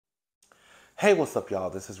Hey, what's up,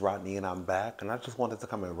 y'all? This is Rodney, and I'm back. And I just wanted to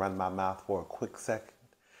come and run my mouth for a quick second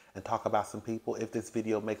and talk about some people. If this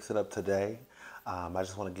video makes it up today, I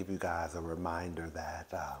just want to give you guys a reminder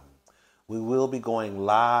that we will be going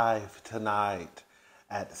live tonight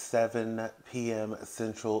at 7 p.m.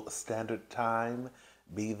 Central Standard Time.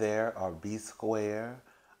 Be there or be square.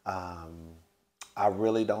 I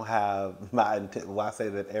really don't have my intent. Well, I say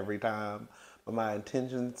that every time, but my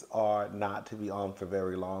intentions are not to be on for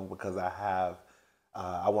very long because I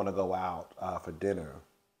want to go out for dinner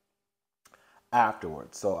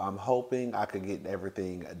afterwards. So I'm hoping I could get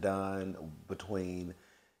everything done between,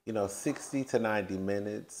 60 to 90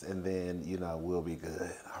 minutes, and then, we'll be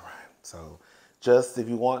good. All right. So just if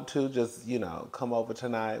you want to, just, come over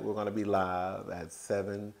tonight. We're going to be live at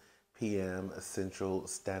 7 p.m. Central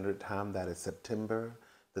Standard Time. That is September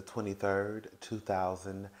the 23rd,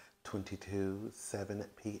 2022, 7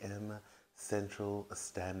 p.m. Central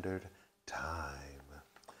Standard Time.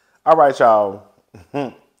 All right, y'all.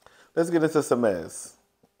 Let's get into some mess.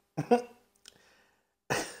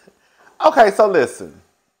 Okay, so listen.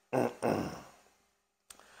 I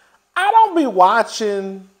don't be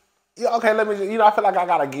watching. Okay, let me. I feel like I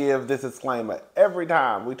gotta give this disclaimer every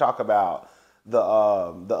time we talk about the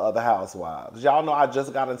other Housewives. Y'all know I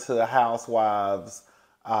just got into Housewives,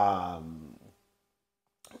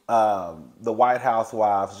 the White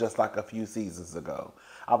Housewives, just like a few seasons ago.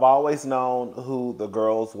 I've always known who the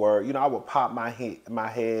girls were. I would pop my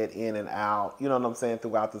head in and out, you know what I'm saying,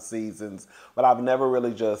 throughout the seasons. But I've never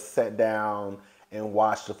really just sat down and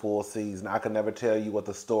watched the full season. I could never tell you what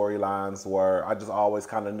the storylines were. I just always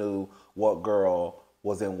kind of knew what girl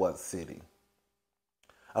was in what city.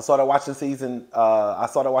 I started watching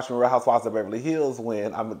Real Housewives of Beverly Hills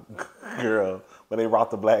when when they brought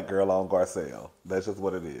the black girl on Garcelle. That's just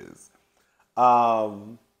what it is.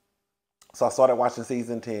 So I started watching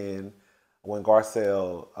season 10 when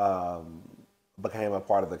Garcelle became a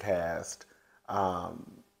part of the cast.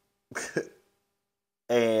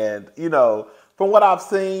 And, from what I've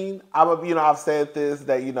seen, I've said this,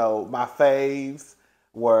 that, my faves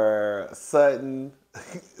were Sutton,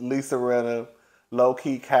 Lisa Rinna,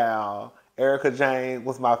 Low-Key Cal. Erica Jane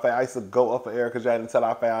was my favorite. I used to go up for Erica Jane until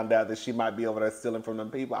I found out that she might be over there stealing from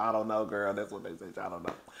them people. I don't know, girl. That's what they say. I don't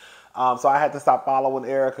know. So I had to stop following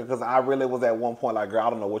Erica because I really was at one point like, girl, I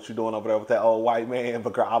don't know what you're doing over there with that old white man,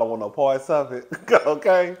 but girl, I don't want no parts of it.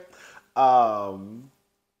 Okay? And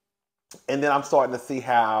then I'm starting to see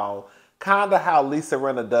how Lisa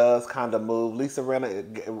Rinna does kind of move. Lisa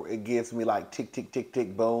Rinna, it gives me like tick, tick, tick,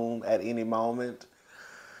 tick, boom at any moment.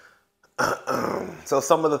 So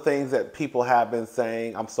some of the things that people have been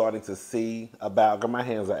saying, I'm starting to see about, girl, my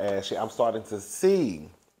hands are ashy. I'm starting to see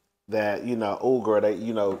that,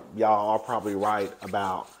 y'all are probably right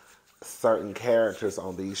about certain characters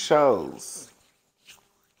on these shows.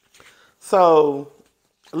 So,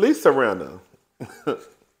 Lisa Rinna,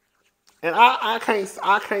 and I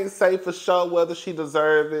can't say for sure whether she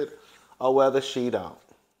deserves it or whether she don't.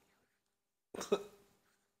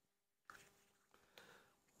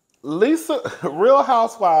 Real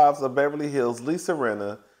Housewives of Beverly Hills, Lisa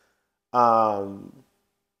Rinna,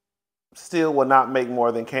 still will not make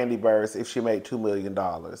more than Candy Burris if she made $2 million.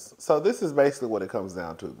 So this is basically what it comes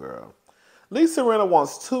down to, girl. Lisa Rinna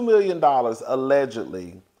wants $2 million,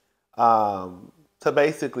 allegedly, to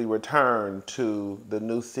basically return to the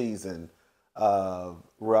new season of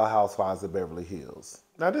Real Housewives of Beverly Hills.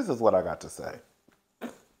 Now, this is what I got to say.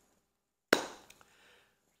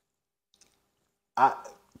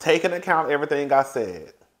 Take into account everything I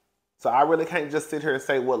said. So I really can't just sit here and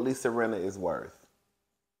say what Lisa Rinna is worth.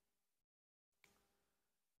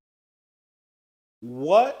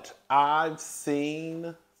 What I've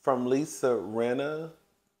seen from Lisa Rinna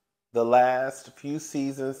the last few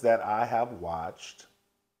seasons that I have watched,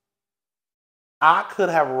 I could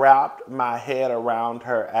have wrapped my head around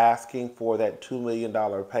her asking for that $2 million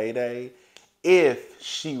payday if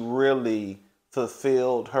she really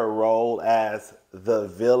fulfilled her role as the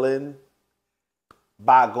villain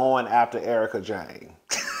by going after Erica Jane.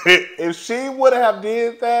 If she would have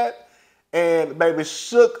did that and maybe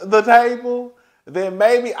shook the table, then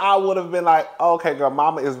maybe I would have been like, okay, girl,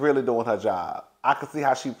 mama is really doing her job. I could see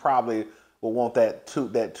how she probably would want that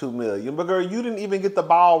 $2 million. But girl, you didn't even get the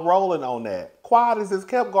ball rolling on that. Quiet as it's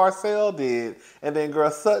kept, Garcelle did. And then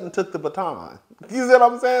girl, Sutton took the baton. You see what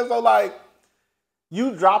I'm saying? So like,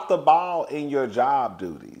 you dropped the ball in your job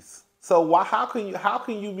duties. So how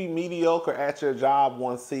can you be mediocre at your job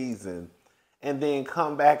one season and then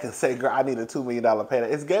come back and say, girl, I need a $2 million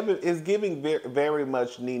payday? It's giving very, very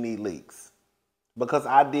much Nene Leakes. because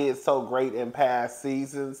I did so great in past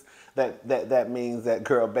seasons. That means that,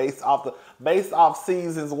 girl, based off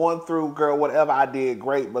seasons 1 through, girl, whatever I did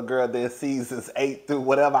great, but girl, then seasons 8 through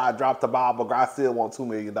whatever I dropped the ball, but girl, I still want $2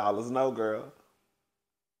 million. No, girl.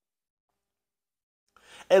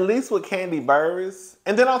 At least with Candy Burris,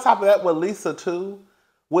 and then on top of that with Lisa too.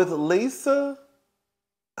 With Lisa,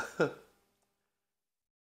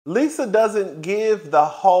 Lisa doesn't give the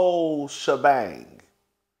whole shebang.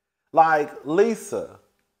 Like, Lisa,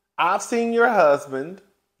 I've seen your husband,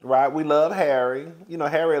 right? We love Harry. You know,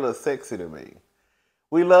 Harry looks sexy to me.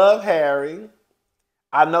 We love Harry.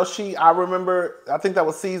 I remember, I think that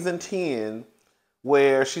was season 10,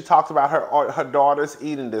 where she talked about her daughter's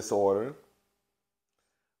eating disorder.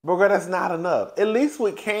 But girl, that's not enough. At least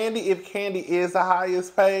with Candy, if Candy is the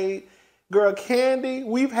highest paid, girl, Candy,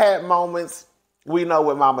 we've had moments, we know,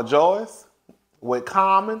 with Mama Joyce, with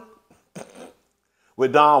Common,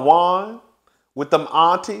 with Don Juan, with them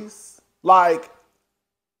aunties. Like,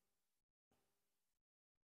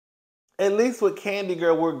 at least with Candy,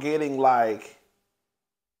 girl, we're getting like,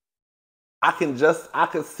 I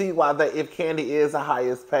can see why if Candy is the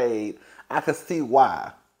highest paid, I can see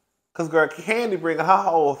why. Because, girl, Candy bringing her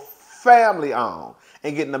whole family on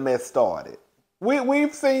and getting the mess started.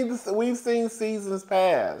 We've seen seasons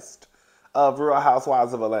past of Real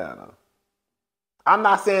Housewives of Atlanta. I'm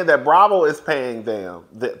not saying that Bravo is paying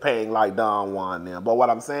like Don Juan them, but what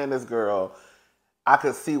I'm saying is, girl, I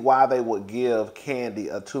could see why they would give Candy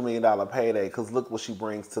a $2 million payday, because look what she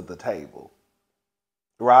brings to the table.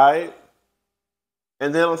 Right?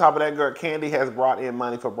 And then on top of that, girl, Candy has brought in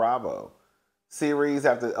money for Bravo. Series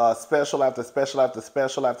after special after special after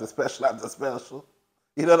special after special after special.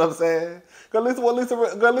 You know what I'm saying? Girl,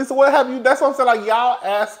 Lisa, what have you? That's what I'm saying. Like, y'all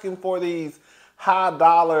asking for these high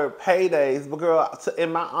dollar paydays, but girl,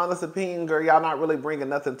 in my honest opinion, girl, y'all not really bringing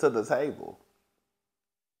nothing to the table.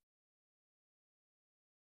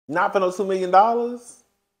 Not for no $2 million.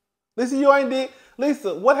 Lisa, you ain't did.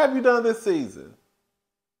 Lisa, what have you done this season?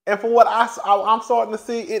 And for what I'm starting to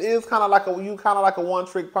see, it is kind of like a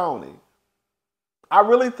one-trick pony. I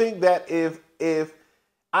really think that if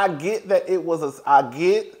I get that I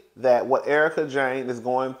get that what Erica Jane is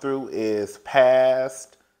going through is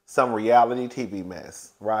past some reality TV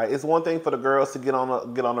mess, right? It's one thing for the girls to get on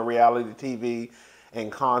a reality TV and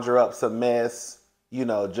conjure up some mess, you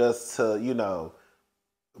know, just to, you know,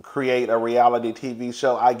 create a reality TV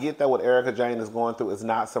show. I get that what Erica Jane is going through is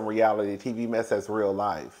not some reality TV mess, that's real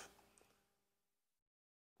life.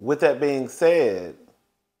 With that being said,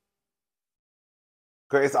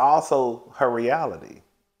 it's also her reality.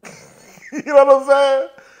 You know what I'm saying?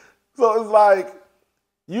 So it's like,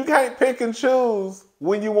 you can't pick and choose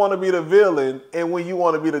when you want to be the villain and when you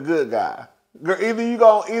want to be the good guy. Girl, either you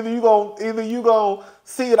gonna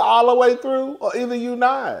see it all the way through, or either you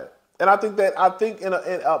not. And I think in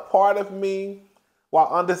a part of me, while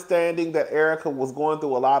understanding that Erica was going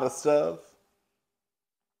through a lot of stuff,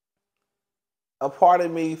 a part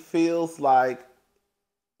of me feels like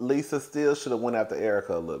Lisa still should have went after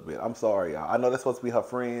Erica a little bit. I'm sorry, y'all. I know that's supposed to be her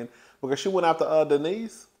friend, because she went after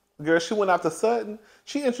Denise. Girl, she went after Sutton.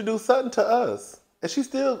 She introduced Sutton to us, and she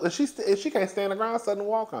can't stand the ground Sutton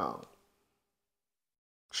walk on.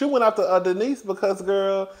 She went after Denise because,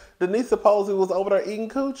 girl, Denise supposedly was over there eating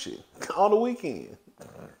coochie on the weekend.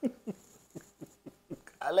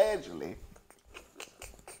 Allegedly.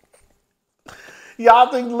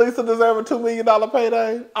 Y'all think Lisa deserves a $2 million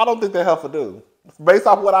payday? I don't think that heifer do. Based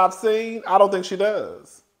off what I've seen, I don't think she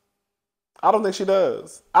does. I don't think she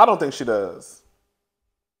does. I don't think she does.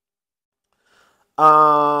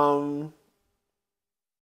 Girl.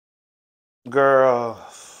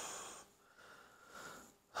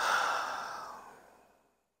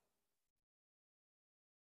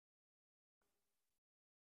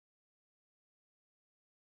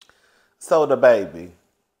 So DaBaby.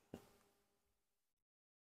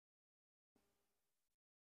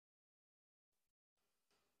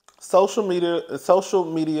 Social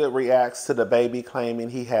media reacts to DaBaby claiming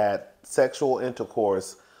he had sexual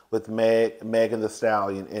intercourse with Megan Thee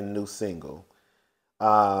Stallion in new single.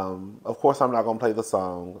 Of course, I'm not gonna play the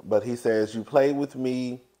song, but he says, "You played with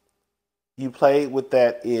me. You played with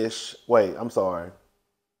that ish." Wait, I'm sorry.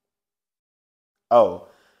 Oh,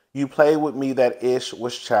 you played with me. That ish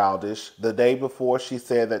was childish. The day before she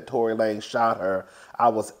said that Tory Lanez shot her, I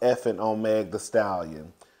was effing on Meg Thee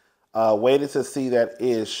Stallion. Waited to see that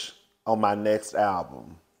ish on my next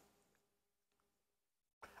album.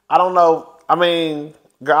 I don't know. I mean,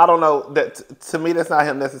 girl, I don't know. That to me, that's not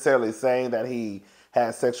him necessarily saying that he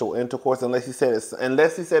had sexual intercourse, unless he said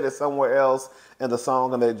it somewhere else in the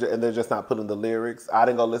song, and they're just not putting the lyrics. I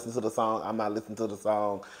didn't go listen to the song. I'm not listening to the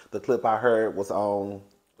song. The clip I heard was on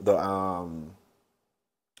the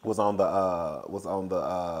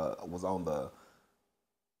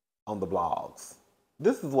blogs.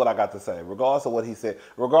 This is what I got to say, regardless of what he said.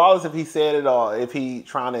 Regardless if he said it or if he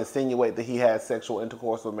trying to insinuate that he had sexual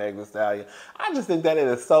intercourse with Meg Thee Stallion. I just think that it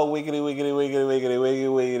is so wiggity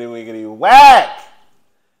whack.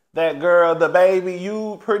 That girl, DaBaby,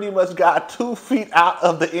 you pretty much got 2 feet out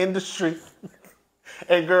of the industry.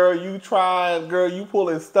 And girl, you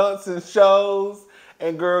pulling stunts and shows.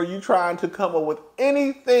 And girl, you trying to come up with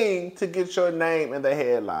anything to get your name in the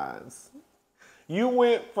headlines. You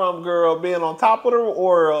went from, girl, being on top of the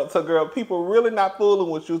world to, girl, people really not fooling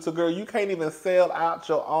with you to, girl, you can't even sell out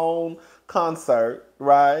your own concert,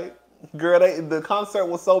 right? Girl, the concert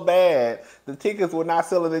was so bad, the tickets were not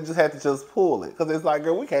selling, they just had to just pull it. Because it's like,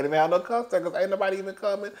 girl, we can't even have no concert because ain't nobody even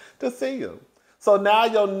coming to see them. So now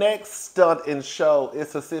your next stunt and show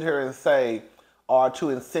is to sit here and say, or to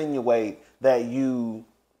insinuate that you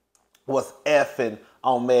was effing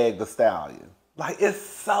on Meg Thee Stallion. Like, it's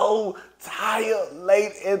so tired,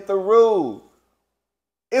 late and through.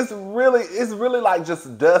 It's really like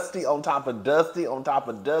just dusty on top of dusty on top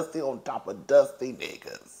of dusty on top of dusty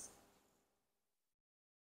niggas.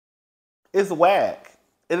 It's whack.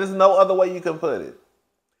 It is no other way you can put it.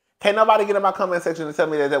 Can't nobody get in my comment section and tell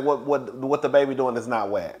me that what DaBaby doing is not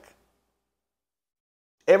whack.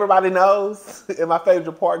 Everybody knows, in my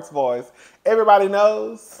favorite Parks voice, everybody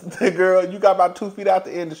knows that, girl, you got about 2 feet out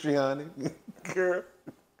the industry, honey. Girl,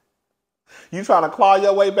 you trying to claw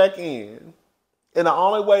your way back in. And the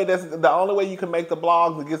only way you can make the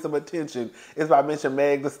blogs and get some attention is by mentioning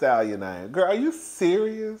Meg Thee Stallion name. Girl, are you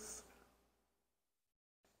serious?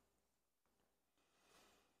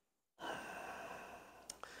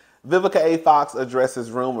 Vivica A. Fox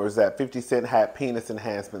addresses rumors that 50 Cent had penis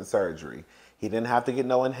enhancement surgery. He didn't have to get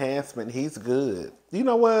no enhancement. He's good. You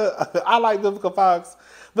know what? I like Vivica Fox.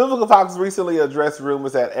 Vivica Fox recently addressed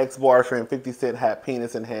rumors that ex-boyfriend 50 Cent had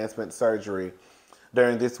penis enhancement surgery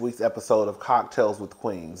during this week's episode of Cocktails with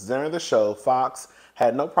Queens. During the show, Fox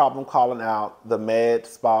had no problem calling out the med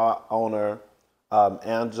spa owner,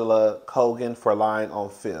 Angela Cogan, for lying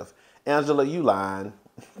on Fifth. Angela, you lying.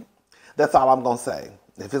 That's all I'm going to say.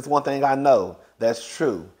 If it's one thing I know, that's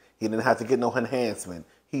true. He didn't have to get no enhancement.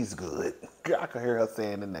 He's good. I can hear her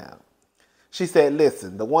saying it now. She said,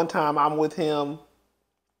 listen, the one time I'm with him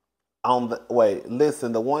on that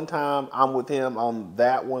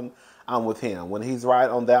one, I'm with him. When he's right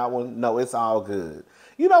on that one, no, it's all good.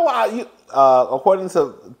 You know why? According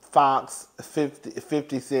to Fox,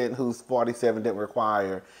 50 Cent, who's 47, didn't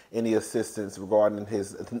require any assistance regarding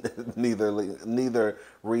his neither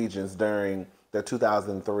regions during their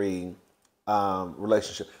 2003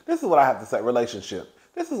 relationship. This is what I have to say. Relationship.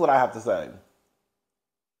 This is what I have to say.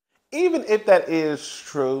 Even if that is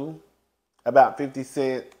true about 50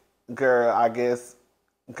 Cent, girl, I guess,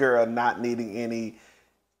 girl, not needing any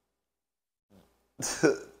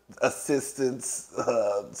assistance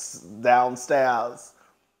downstairs.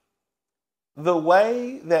 The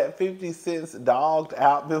way that 50 Cent dogged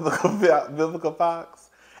out Vivica Fox,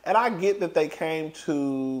 and I get that they came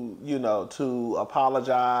to, to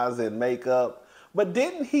apologize and make up, but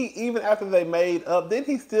didn't he, even after they made up, didn't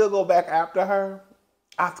he still go back after her?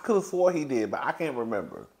 I could have swore he did, but I can't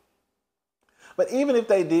remember. But even if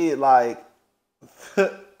they did, like,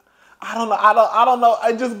 I don't know.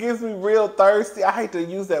 It just gives me real thirsty. I hate to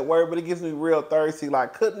use that word, but it gives me real thirsty.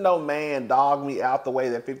 Like, couldn't no man dog me out the way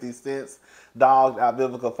that 50 Cent dogged out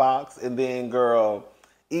Vivica Fox? And then, girl,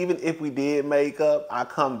 even if we did make up, I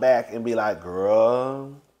come back and be like,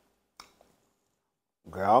 girl,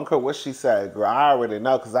 I don't care what she said. Girl, I already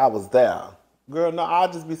know because I was there. Girl, no,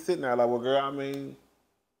 I'll just be sitting there like, well, girl, I mean,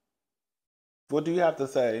 what do you have to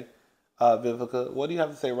say, Vivica? What do you have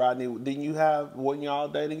to say, Rodney? Wasn't y'all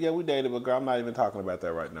dating? Yeah, we dated, but girl, I'm not even talking about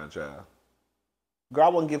that right now, child. Girl, I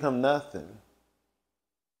wouldn't give him nothing.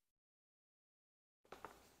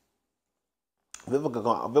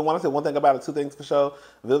 Vivica when I say one thing about it, two things for sure,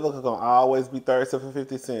 Vivica gonna always be thirsty for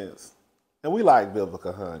 50 cents. And we like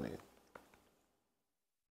Vivica, honey.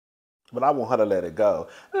 But I want her to let it go.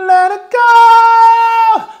 Let it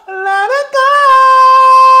go! Let it go!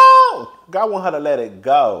 I want her to let it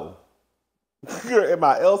go. In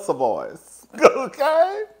my Elsa voice.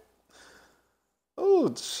 Okay?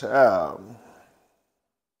 Ooh, child.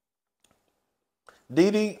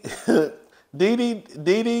 DDG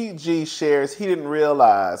shares he didn't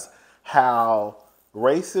realize how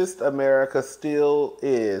racist America still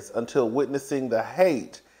is until witnessing the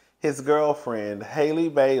hate his girlfriend, Halle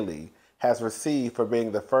Bailey, has received for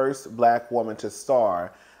being the first black woman to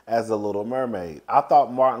star as the Little Mermaid. I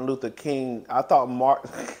thought Martin Luther King, I thought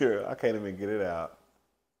Martin, I can't even get it out.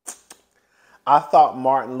 I thought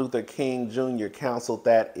Martin Luther King Jr. canceled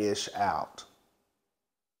that ish out.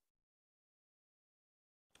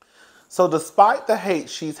 So despite the hate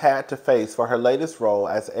she's had to face for her latest role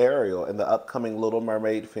as Ariel in the upcoming Little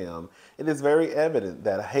Mermaid film, it is very evident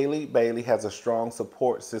that Halle Bailey has a strong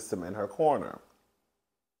support system in her corner.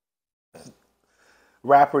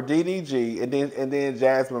 Rapper DDG, and then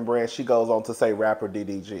Jasmine Brand, she goes on to say rapper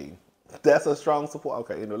DDG. That's a strong support.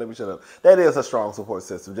 Okay, let me shut up. That is a strong support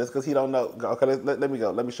system. Just because he don't know. Okay, let me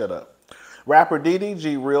go. Let me shut up. Rapper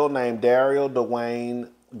DDG, real name Daryl Dwayne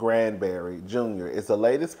Granberry Jr., is the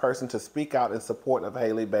latest person to speak out in support of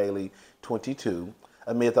Halle Bailey, 22,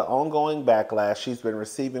 amid the ongoing backlash she's been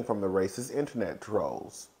receiving from the racist internet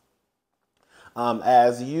trolls.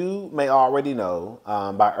 As you may already know,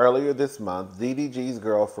 by earlier this month, DDG's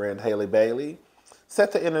girlfriend, Halle Bailey,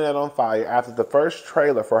 set the internet on fire after the first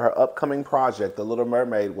trailer for her upcoming project, The Little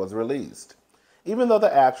Mermaid, was released. Even though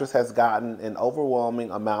the actress has gotten an overwhelming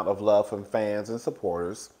amount of love from fans and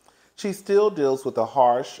supporters, she still deals with the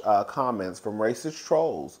harsh comments from racist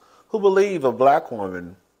trolls who believe a black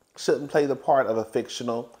woman shouldn't play the part of a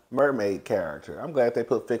fictional mermaid character. I'm glad they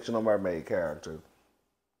put fictional mermaid character.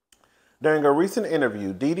 During a recent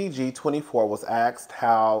interview, DDG24 was asked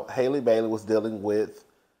how Halle Bailey was dealing with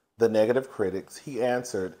the negative critics. He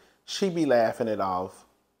answered, "She be laughing it off,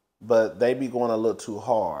 but they be going a little too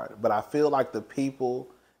hard. But I feel like the people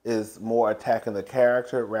is more attacking the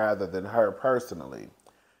character rather than her personally."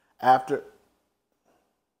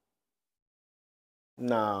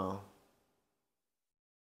 No,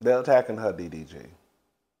 they're attacking her, DDG.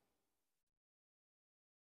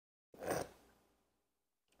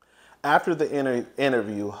 After the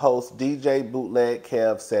interview, host DJ Bootleg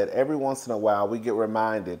Kev said, "Every once in a while we get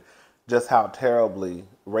reminded just how terribly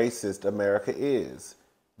racist America is."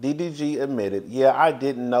 DDG admitted, "Yeah, I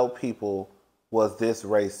didn't know people was this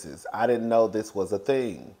racist. I didn't know this was a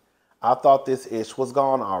thing. I thought this ish was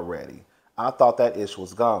gone already. I thought that ish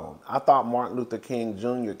was gone. I thought Martin Luther King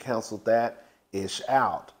Jr. canceled that ish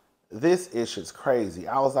out. This ish is crazy."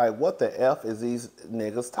 I was like, what the F is these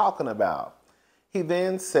niggas talking about? He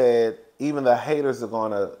then said, even the haters are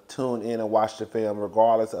going to tune in and watch the film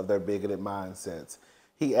regardless of their bigoted mindsets.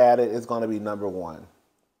 He added, it's going to be number one.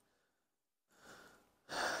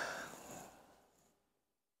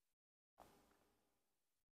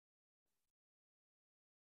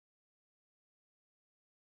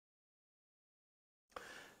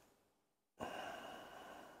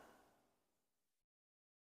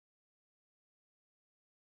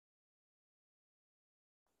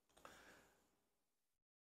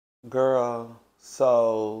 Girl,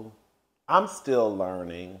 so I'm still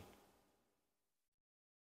learning.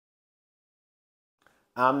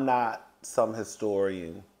 I'm not some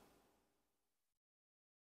historian.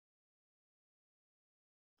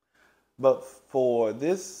 But for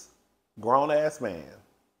this grown-ass man,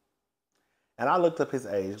 and I looked up his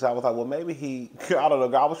age, so I was like, well, maybe I don't know,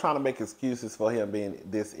 girl, I was trying to make excuses for him being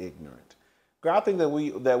this ignorant. Girl, I think that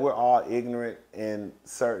we're all ignorant in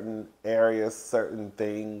certain areas, certain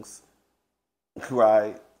things,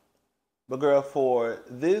 right? But girl, for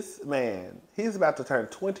this man, he's about to turn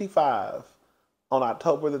 25 on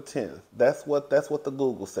October the 10th. That's what the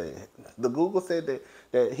Google said. The Google said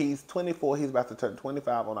that he's 24, he's about to turn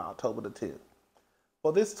 25 on October the 10th.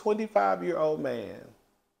 For this 25-year-old man,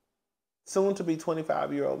 soon to be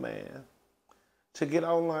 25-year-old man, to get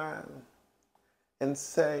online and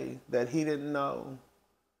say that he didn't know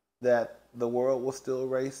that the world was still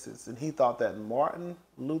racist and he thought that Martin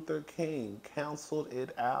Luther King canceled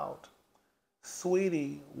it out.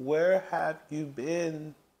 Sweetie, where have you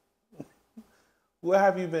been? Where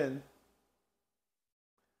have you been?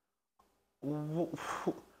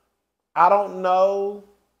 I don't know.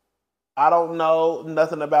 I don't know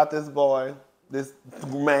nothing about this boy, this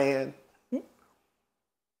man.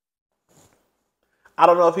 I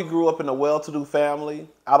don't know if he grew up in a well-to-do family.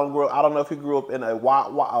 I don't know if he grew up in a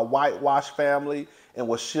whitewash family and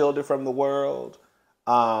was shielded from the world.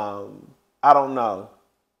 I don't know.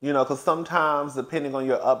 You know, because sometimes, depending on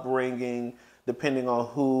your upbringing, depending on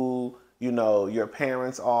who, you know, your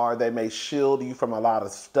parents are, they may shield you from a lot of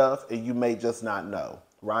stuff and you may just not know,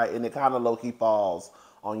 right? And it kind of low-key falls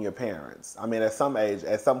on your parents. I mean, at some age,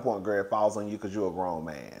 at some point, girl, it falls on you because you're a grown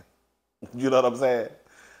man. You know what I'm saying?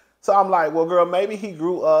 So I'm like, well, girl, maybe he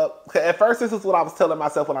grew up. At first, this is what I was telling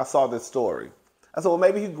myself when I saw this story. I said, well,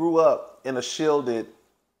 maybe he grew up in a shielded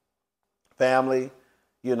family.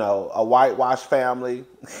 you know, a whitewash family.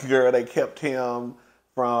 Girl, they kept him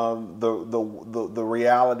from the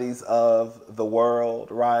realities of the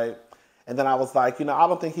world, right? And then I was like, you know, I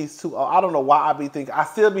don't think he's too, I don't know why I be thinking, I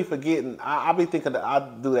still be forgetting, I be thinking that I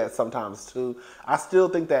do that sometimes too. I still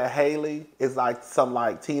think that Haley is like some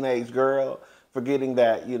like teenage girl, forgetting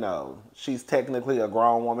that, you know, she's technically a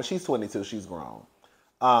grown woman. She's 22, she's grown.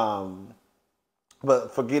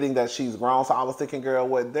 But forgetting that she's grown. So I was thinking, girl,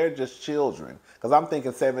 what, they're just children. Because I'm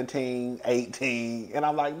thinking 17, 18. And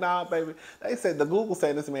I'm like, nah, baby. They said, the Google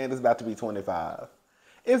saying this man is about to be 25.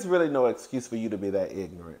 It's really no excuse for you to be that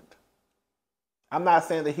ignorant. I'm not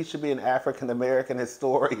saying that he should be an African-American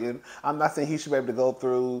historian. I'm not saying he should be able to go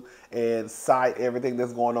through and cite everything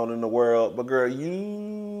that's going on in the world. But girl,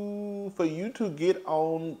 for you to get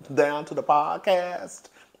on down to the podcast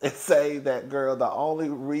and say that, girl, the only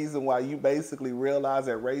reason why you basically realize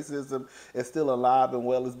that racism is still alive and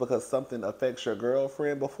well is because something affects your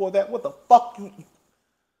girlfriend. Before that, what the fuck you...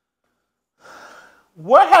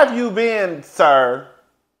 Where have you been, sir?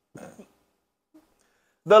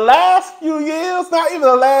 The last few years, not even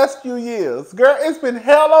the last few years. Girl, it's been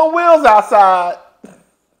hell on wheels outside.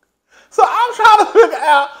 So I'm trying to figure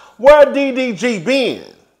out where DDG been.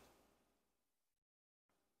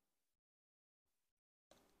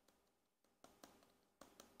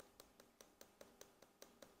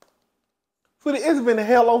 It's been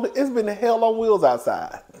hell on wheels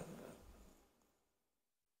outside.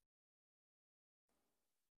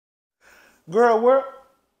 Girl, where...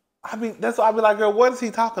 I mean, that's why I be like, girl, what is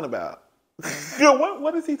he talking about? Girl,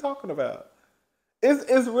 what is he talking about?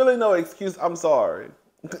 It's really no excuse. I'm sorry.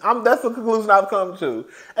 That's the conclusion I've come to.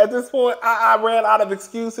 At this point, I ran out of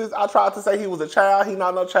excuses. I tried to say he was a child. He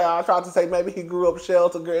not no child. I tried to say maybe he grew up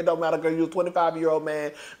sheltered. Girl, it don't matter, girl. You're a 25-year-old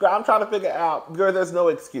man. Girl, I'm trying to figure out, girl, there's no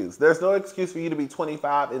excuse. There's no excuse for you to be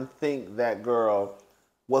 25 and think that, girl,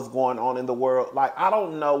 what's going on in the world. Like, I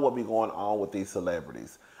don't know what be going on with these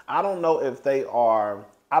celebrities. I don't know if they are...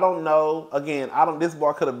 I don't know. Again, this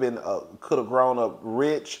boy could have grown up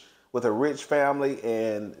rich with a rich family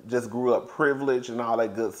and just grew up privileged and all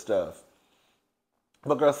that good stuff.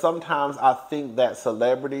 But girl, sometimes I think that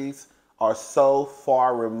celebrities are so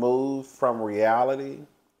far removed from reality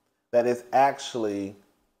that it's actually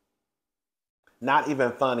not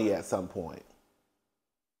even funny at some point.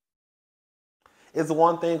 It's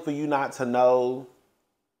one thing for you not to know,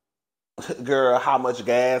 girl, how much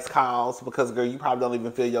gas costs, because girl, you probably don't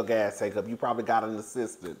even fill your gas tank up. You probably got an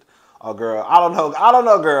assistant. Or girl, I don't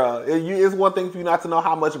know, girl. It's one thing for you not to know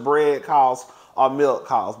how much bread costs or milk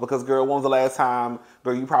costs, because girl, when's the last time,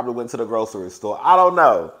 girl, you probably went to the grocery store? I don't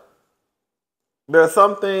know. There are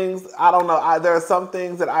some things, I don't know. There are some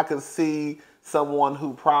things that I could see someone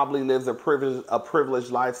who probably lives a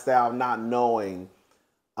privileged lifestyle not knowing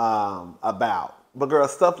about. But girl,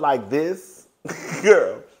 stuff like this,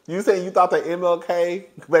 girl, you say you thought that MLK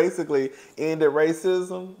basically ended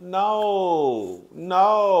racism? No.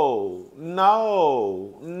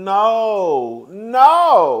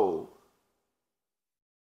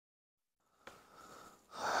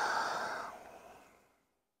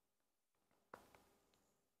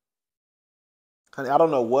 Honey, I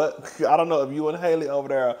don't know if you and Haley over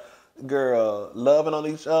there, girl, loving on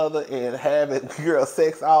each other and having, girl,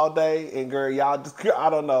 sex all day, and girl, y'all just, girl, I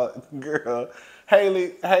don't know, girl. Haley.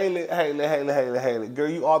 Girl,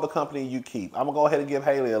 you are the company you keep. I'm going to go ahead and give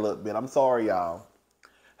Haley a little bit. I'm sorry, y'all.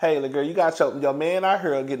 Haley, girl, you got your man out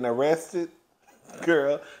here getting arrested.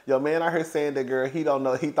 Girl, your man out here saying that, girl, he don't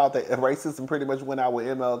know. He thought that racism pretty much went out with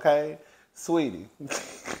MLK. Sweetie,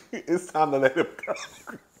 it's time to let him go.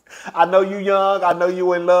 I know you young. I know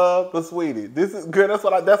you in love, but sweetie, this is girl. That's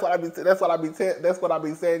what I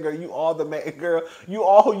be saying, girl. You all the man, girl. You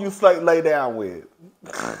all who you lay down with,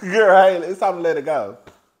 girl. Hey, it's time to let it go.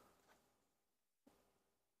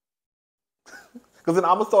 Because then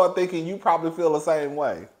I'm gonna start thinking you probably feel the same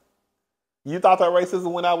way. You thought that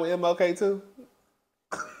racism went out with MLK too?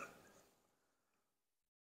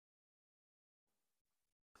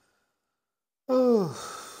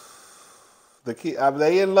 The kid, I mean,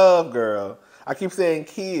 they in love, girl. I keep saying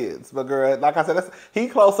kids, but girl, like I said, he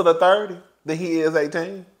closer to 30 than he is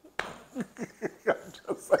 18. I'm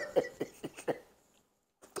just saying.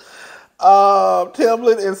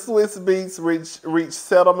 Timbaland and Swizz Beatz reached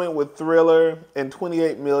settlement with Triller and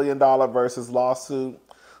 $28 million versus lawsuit.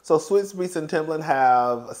 So Swizz Beatz and Timbaland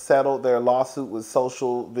have settled their lawsuit with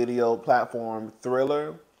social video platform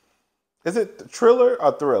Triller. Is it Triller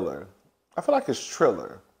or Thriller? I feel like it's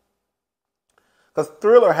Triller. Because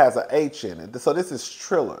Triller has an H in it. So this is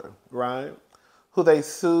Triller, right? Who they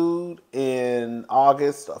sued in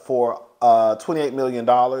August for $28 million.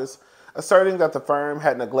 asserting that the firm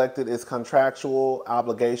had neglected its contractual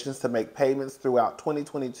obligations to make payments throughout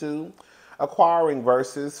 2022, acquiring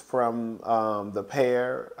Versus from the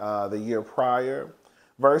pair the year prior.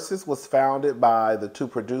 Versus was founded by the two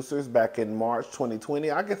producers back in March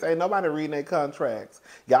 2020. I guess ain't nobody reading their contracts.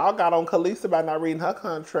 Y'all got on Khaleesi about not reading her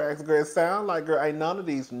contracts. Girl, it sound like, girl, ain't none of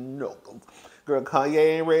these no. Girl,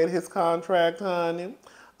 Kanye ain't read his contract, honey.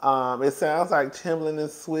 It sounds like Timbaland and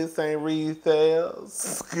Swizz ain't read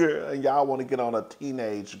theirs. Girl, and y'all want to get on a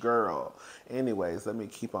teenage girl. Anyways, let me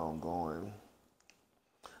keep on going.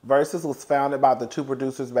 Versus was founded by the two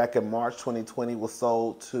producers back in March 2020, was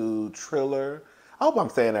sold to Triller. I hope I'm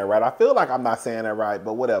saying that right. I feel like I'm not saying that right,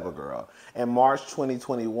 but whatever, girl. In March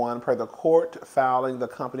 2021, per the court filing, the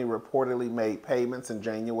company reportedly made payments in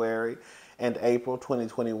January and April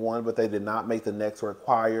 2021, but they did not make the next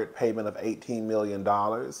required payment of $18 million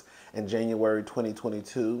in January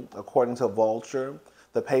 2022. According to Vulture,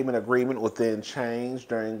 the payment agreement was then changed,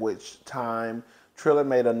 during which time Triller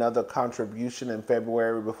made another contribution in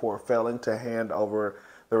February before failing to hand over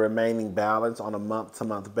the remaining balance on a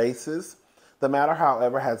month-to-month basis. The matter,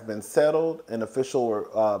 however, has been settled. An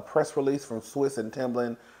official press release from Swizz and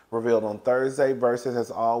Timbaland revealed on Thursday, Versus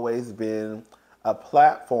has always been a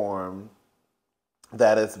platform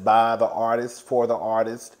that is by the artist, for the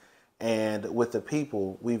artist, and with the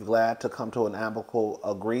people. We've glad to come to an amicable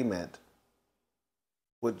agreement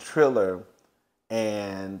with Triller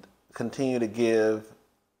and continue to give.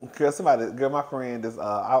 Girl, my friend is,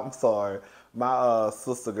 I'm sorry, my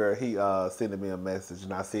sister girl, he sending me a message,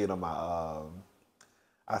 and I see it on my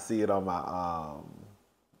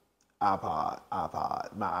iPad.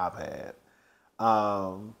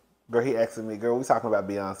 Girl, he asking me, girl, we talking about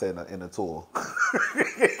Beyonce in the tour. We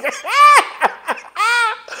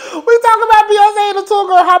talking about Beyonce in the tour,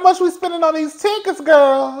 girl. How much we spending on these tickets,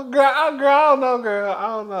 girl? Girl, I don't know, girl. I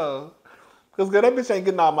don't know. Because, girl, that bitch ain't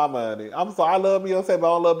getting all my money. I'm sorry, I love Beyonce, but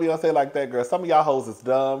I don't love Beyonce like that, girl. Some of y'all hoes is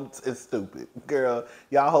dumb and stupid. Girl,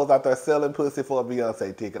 y'all hoes out there selling pussy for a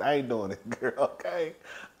Beyonce ticket. I ain't doing it, girl, okay?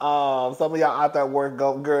 Some of y'all out there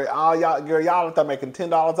girl, y'all out there making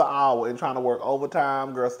 $10 an hour and trying to work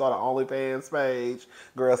overtime. Girl, start an OnlyFans page.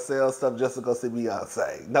 Girl, sell stuff just to go see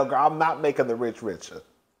Beyonce. No, girl, I'm not making the rich richer.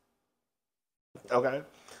 Okay?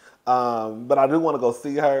 But I do want to go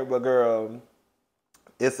see her, but girl,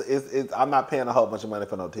 it's I'm not paying a whole bunch of money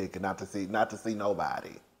for no ticket, not to see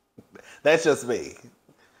nobody. That's just me.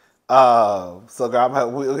 So girl,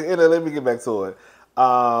 let me get back to it.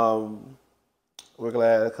 We're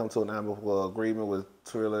glad to come to an amicable agreement with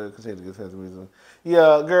Triller. Continue to give fans reason.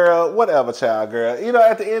 Yeah, girl, whatever, child, girl. You know,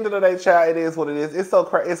 at the end of the day, child, it is what it is.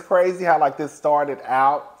 It's crazy how like this started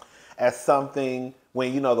out as something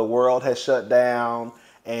when, you know, the world has shut down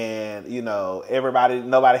and, you know,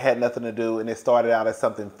 nobody had nothing to do, and it started out as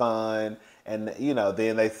something fun. And, you know,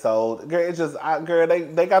 then they sold. Girl, it's just, girl,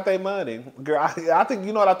 they got their money. Girl, I think,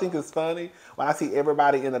 you know what I think is funny? When I see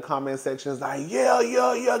everybody in the comment section is like, yeah,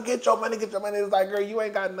 get your money. It's like, girl, you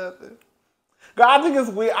ain't got nothing. Girl, I think it's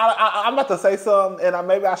weird. I'm about to say something, and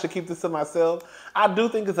maybe I should keep this to myself. I do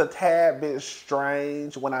think it's a tad bit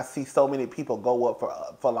strange when I see so many people go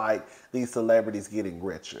up for like, these celebrities getting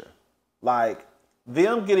richer. Like,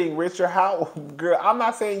 them getting richer, how, girl, I'm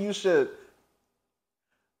not saying you should.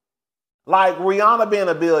 Like Rihanna being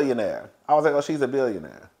a billionaire. I was like, oh, she's a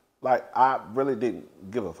billionaire. Like, I really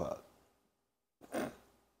didn't give a fuck.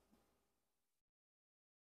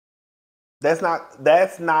 That's not,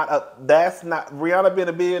 Rihanna being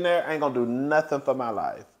a billionaire ain't gonna do nothing for my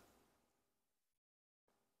life.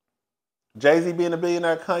 Jay-Z being a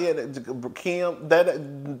billionaire, Kanye, Kim,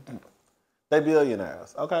 they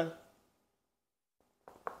billionaires, okay?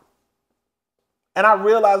 And I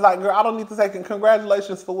realized, like, girl, I don't need to say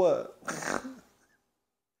congratulations for what?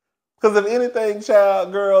 Because if anything,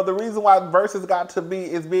 child, girl, the reason why Versus got to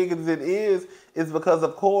be as big as it is because,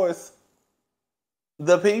 of course,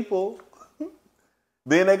 the people.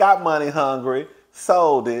 Then they got money hungry,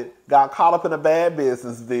 sold it, got caught up in a bad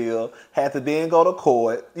business deal, had to then go to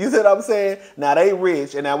court. You see what I'm saying? Now they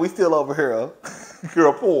rich, and now we still over here,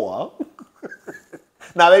 girl, poor.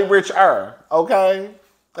 Now they richer, okay?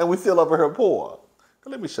 And we still over here poor.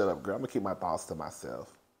 Let me shut up, girl. I'm going to keep my thoughts to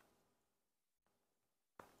myself.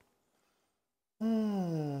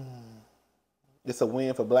 It's a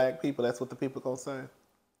win for black people. That's what the people going to say.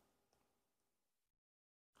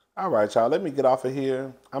 All right, y'all. Let me get off of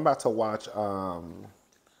here. I'm about to watch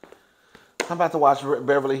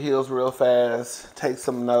Beverly Hills real fast, take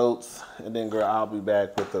some notes, and then, girl, I'll be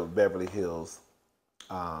back with the Beverly Hills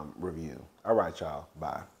review. All right, y'all.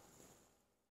 Bye.